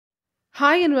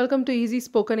Hi and welcome to Easy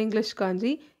Spoken English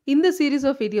Kanchi. இந்த series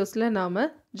of வீடியோஸில் நாம்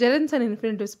gerunds and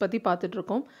infinitives பற்றி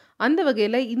பார்த்துட்ருக்கோம். அந்த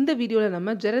வகையில் இந்த வீடியோவில்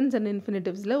நம்ம gerunds and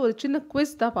infinitives ஒரு சின்ன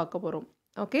குவிஸ் தான் பார்க்க போகிறோம்.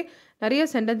 ஓகே, நிறைய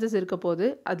சென்டென்சஸ் இருக்க போது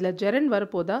அதில் gerund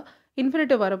வரப்போதா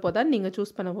infinitive வரப்போதா நீங்கள்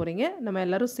சூஸ் பண்ண போகிறீங்க. நம்ம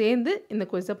எல்லாரும் சேர்ந்து இந்த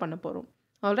குவிஸை பண்ண போகிறோம்.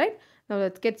 Alright, now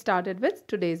let's get started with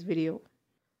today's video.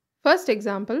 First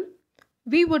example,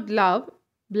 we would love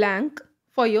blank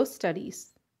for your studies.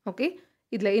 Okay,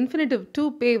 இதில் infinitive to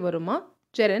pay வருமா,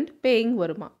 gerund paying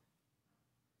வருமா?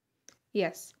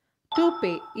 Yes, to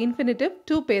pay, infinitive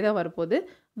to pay தான் வரப்போது.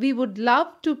 We would love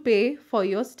to pay for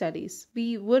your studies. We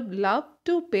would love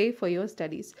to pay for your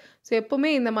studies. So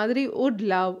எப்போவுமே இந்த மாதிரி would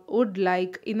love, would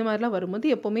like இந்த மாதிரிலாம்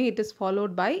வரும்போது எப்போவுமே it is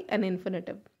followed by an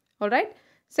infinitive. Alright,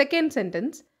 second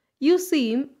sentence, you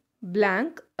seem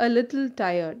blank a little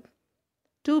tired.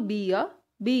 To be a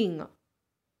being.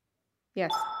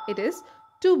 Yes, it is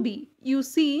to be. You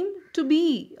seem to be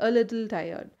a little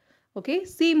tired. Okay,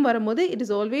 seem வரும்போது it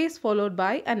is always followed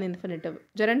by an infinitive.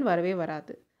 gerund வரவே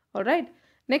வராது. Alright,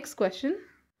 next question.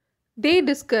 They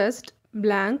discussed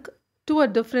blank to a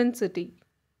different city.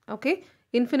 Okay,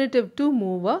 infinitive to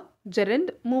move, gerund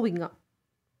moving.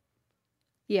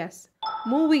 Yes,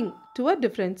 moving to a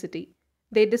different city.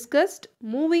 They discussed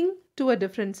moving to a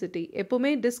different city.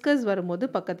 எப்போவுமே discuss வரும்போது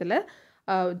பக்கத்தில்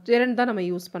gerund தான் நம்ம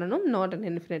use பண்ணணும், not an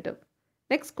infinitive.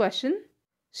 Next question.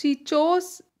 She chose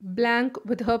blank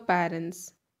with her parents.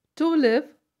 To live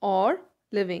or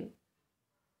living?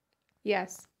 Yes,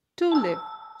 to live.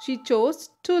 She chose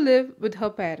to live with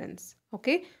her parents.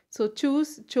 Okay, so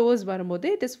chose வரும்போது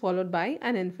it is followed by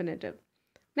an infinitive.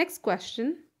 Next question.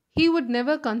 He would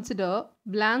never consider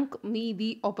blank me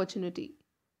the opportunity.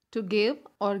 To give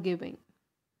or giving?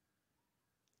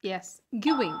 Yes,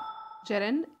 giving.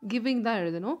 gerund giving தான்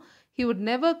எழுதணும். He would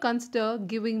never consider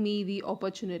giving me the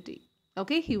opportunity.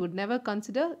 Okay, he would never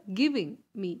consider giving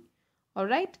me.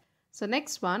 Alright, so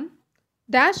next one.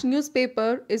 Dash newspaper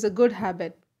is a good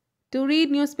habit. To read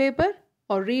newspaper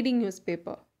or reading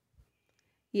newspaper?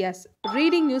 Yes,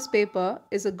 reading newspaper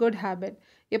is a good habit.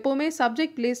 எப்போவுமே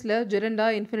subject பிளேஸில் ஜெரண்டா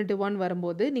infinitive one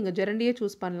வரும்போது நீங்கள் ஜெரண்டியே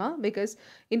choose பண்ணலாம். Because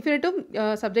infinitive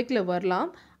சப்ஜெக்டில் வரலாம்,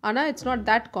 ஆனால் it's not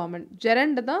that common.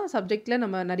 Gerund தான் சப்ஜெக்டில்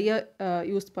நம்ம நிறைய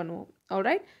யூஸ் பண்ணுவோம்.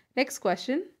 Alright, next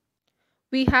question.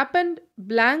 We happened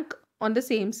blank on the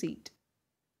same seat.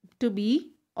 To be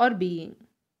or being?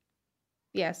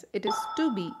 Yes, it is to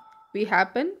be. We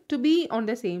happen to be on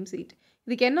the same seat.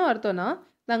 இதுக்கு என்ன அர்த்தம்னா,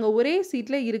 நாங்கள் ஒரே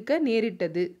சீட்டில் இருக்க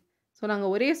நேரிட்டது. ஸோ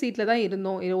நாங்கள் ஒரே சீட்டில் தான்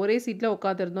இருந்தோம், ஒரே சீட்டில்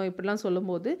உட்காந்துருந்தோம் இப்படிலாம்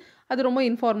சொல்லும்போது அது ரொம்ப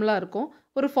இன்ஃபார்மலாக இருக்கும்.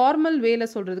 ஒரு ஃபார்மல் வேல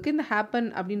சொல்கிறதுக்கு இந்த ஹேப்பன்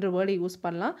அப்படின்ற வேர்டை யூஸ்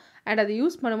பண்ணலாம். அண்ட் அதை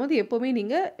யூஸ் பண்ணும்போது எப்போவுமே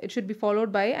நீங்கள் it should be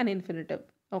followed by an infinitive.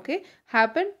 Okay,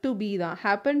 happen to be தான்.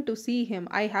 Happen to see him.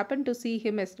 I happen to see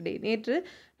him yesterday. நேற்று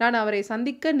நான் அவரை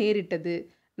சந்திக்க நேரிட்டது.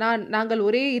 நாங்கள்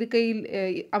ஒரே இருக்கையில்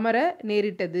அமர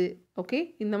நேரிட்டது. ஓகே,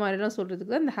 இந்த மாதிரிலாம்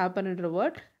சொல்கிறதுக்கு தான் இந்த ஹேப்பன்ன்ற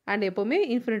வேர்ட். அண்ட் எப்போவுமே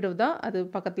இன்ஃபினிட்டிவ் தான் அது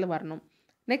பக்கத்தில் வரணும்.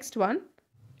 Next one.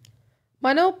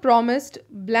 Mano promised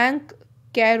blank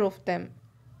care of them.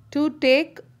 To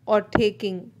take or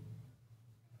taking?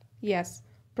 Yes,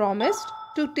 promised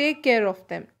to take care of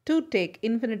them. To take,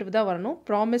 infinitive தான் வரணும்.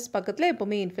 Promise பக்கத்தில்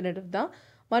எப்போவுமே infinitive தான்.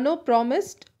 Mano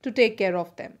promised to take care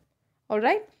of them.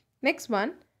 Alright, next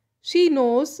one. She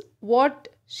knows what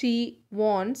she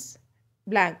wants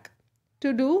blank.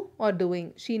 To do or doing?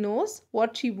 She knows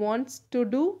what she wants to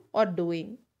do or doing.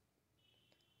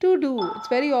 To do, it's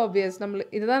very obvious. நம்ம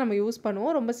இதுதான் நம்ம use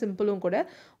பண்ணுவோம், ரொம்ப சிம்பிளும் கூட.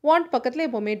 want பக்கத்தில்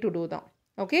எப்போவுமே to do தான்.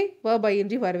 Okay, verb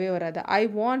ing வரவே வராது. I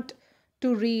want to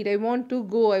read, I want to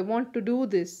go, I want to do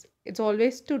this. It's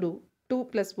always to do. To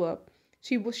plus verb.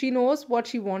 She knows what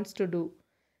she wants to do.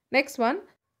 Next one.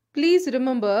 Please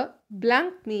remember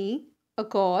blank me a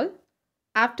call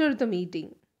after the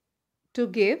meeting. To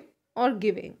give or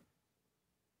giving?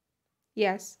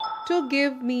 Yes, to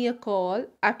give me a call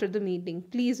after the meeting.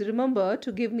 Please remember to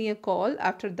give me a call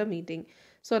after the meeting.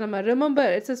 So nama remember,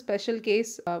 it's a special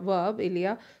case verb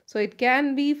இல்லையா? So it can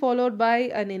be followed by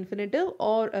an infinitive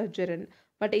or a gerund.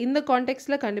 But இந்த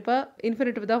கான்டெக்ஸ்டில் கண்டிப்பாக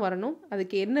infinitive தான் வரணும்.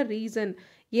 அதுக்கு என்ன reason,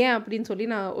 ஏன் அப்படின்னு சொல்லி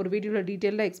நான் ஒரு வீடியோவில்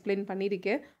டீட்டெயிலாக எக்ஸ்பிளைன்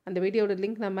பண்ணியிருக்கேன். அந்த வீடியோட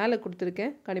லிங்க் நான் மேலே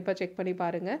கொடுத்துருக்கேன், கண்டிப்பாக செக் பண்ணி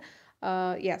பாருங்கள்.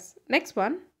 S, next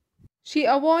one. She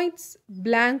avoids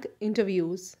blank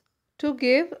interviews. To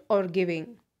give or giving?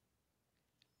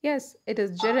 Yes, it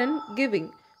is gerund giving.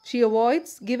 She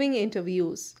avoids giving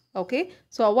interviews. Okay,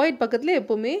 so avoid பக்கத்தில்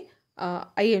எப்போவுமே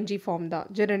ing form தான்,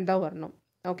 gerund தான் வரணும்.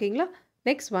 ஓகேங்களா?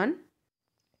 Next one.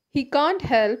 He can't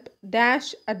help dash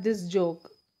at this joke.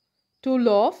 To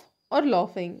laugh or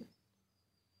laughing?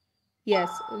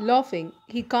 Yes, laughing.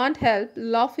 He can't help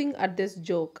laughing at this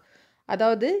joke.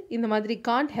 அதாவது இந்த மாதிரி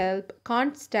can't help,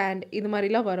 can't stand இது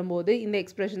மாதிரிலாம் வரும்போது இந்த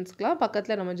எக்ஸ்பிரஷன்ஸ்க்குலாம்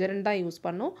பக்கத்தில் நம்ம gerund தான் யூஸ்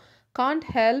பண்ணோம். Can't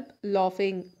help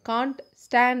laughing, can't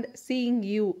stand seeing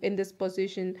you in this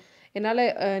position. என்னால்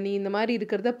நீ இந்த மாதிரி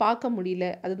இருக்கிறத பார்க்க முடியல,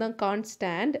 அதுதான் can't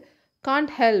stand.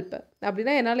 Can't help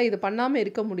அப்படின்னா என்னால் இது பண்ணாமல்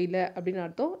இருக்க முடியல அப்படின்னு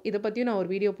அர்த்தம். இதை பற்றியும் நான் ஒரு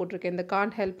வீடியோ போட்டிருக்கேன், இந்த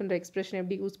can't helpன்ற எக்ஸ்பிரஷன்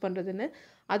எப்படி யூஸ் பண்ணுறதுன்னு.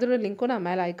 அதோட லிங்க்கும் நான்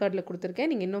மேலே ஐகார்டில்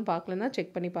கொடுத்துருக்கேன், நீங்கள் இன்னும் பார்க்கலன்னா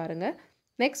செக் பண்ணி பாருங்கள்.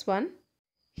 Next one,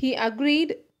 he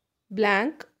agreed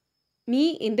blank me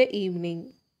in the evening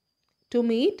to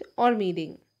meet or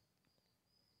meeting.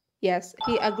 Yes,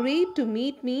 he agreed to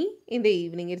meet me in the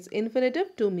evening. It's infinitive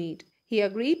to meet. He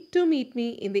agreed to meet me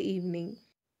in the evening.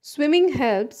 Swimming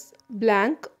helps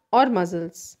blank or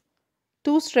muscles.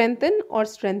 To strengthen or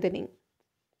strengthening.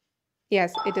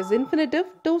 Yes, it is infinitive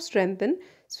to strengthen.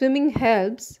 Swimming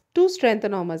helps to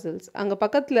strengthen our muscles. அங்கே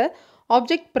பக்கத்தில்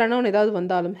object pronoun ஏதாவது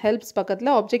வந்தாலும், helps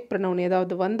பக்கத்தில் object pronoun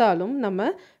ஏதாவது வந்தாலும் நம்ம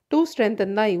to strengthen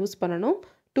தான் use பண்ணணும்.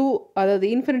 to அதாவது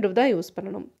infinitive தான் யூஸ்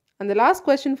பண்ணணும். And the last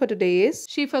question for today is,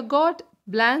 she forgot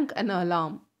blank an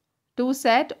alarm. To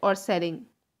set or setting.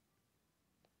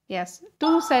 Yes, to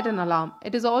set an alarm.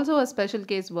 It is also a special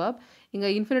case verb. இங்கே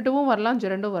infinitive-வும் வரலாம்,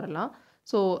 gerund-ம் வரலாம்.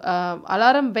 So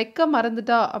alarm வைக்க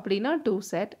மறந்துட்டா அப்படின்னா to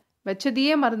set,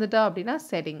 வச்சதையே மறந்துட்டா அப்படின்னா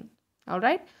setting.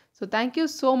 Alright? So thank you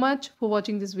so much for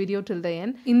watching this video till the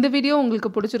end. இந்த video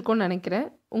உங்களுக்கு பிடிச்சிருக்கும்னு நினைக்கிறேன்.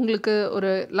 உங்களுக்கு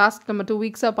ஒரு லாஸ்ட் நம்ம 2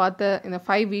 வீக்ஸாக பார்த்த இந்த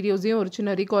 5 வீடியோஸையும் ஒரு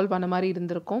சின்ன ரீகால் பண்ண மாதிரி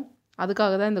இருந்திருக்கும்.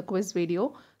 அதுக்காக தான் இந்த குவிஸ் வீடியோ.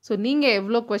 ஸோ நீங்கள்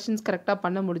எவ்வளோ கொஷின்ஸ் கரெக்டாக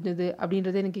பண்ண முடிஞ்சது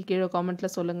அப்படின்றத எனக்கு கீழே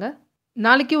காமெண்ட்டில் சொல்லுங்கள்.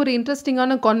 நாளைக்கு ஒரு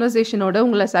இன்ட்ரெஸ்டிங்கான கான்வர்சேஷனோட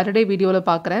உங்களை சாட்டர்டே வீடியோவில்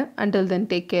பார்க்குறேன். Until then,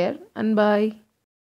 take care and bye.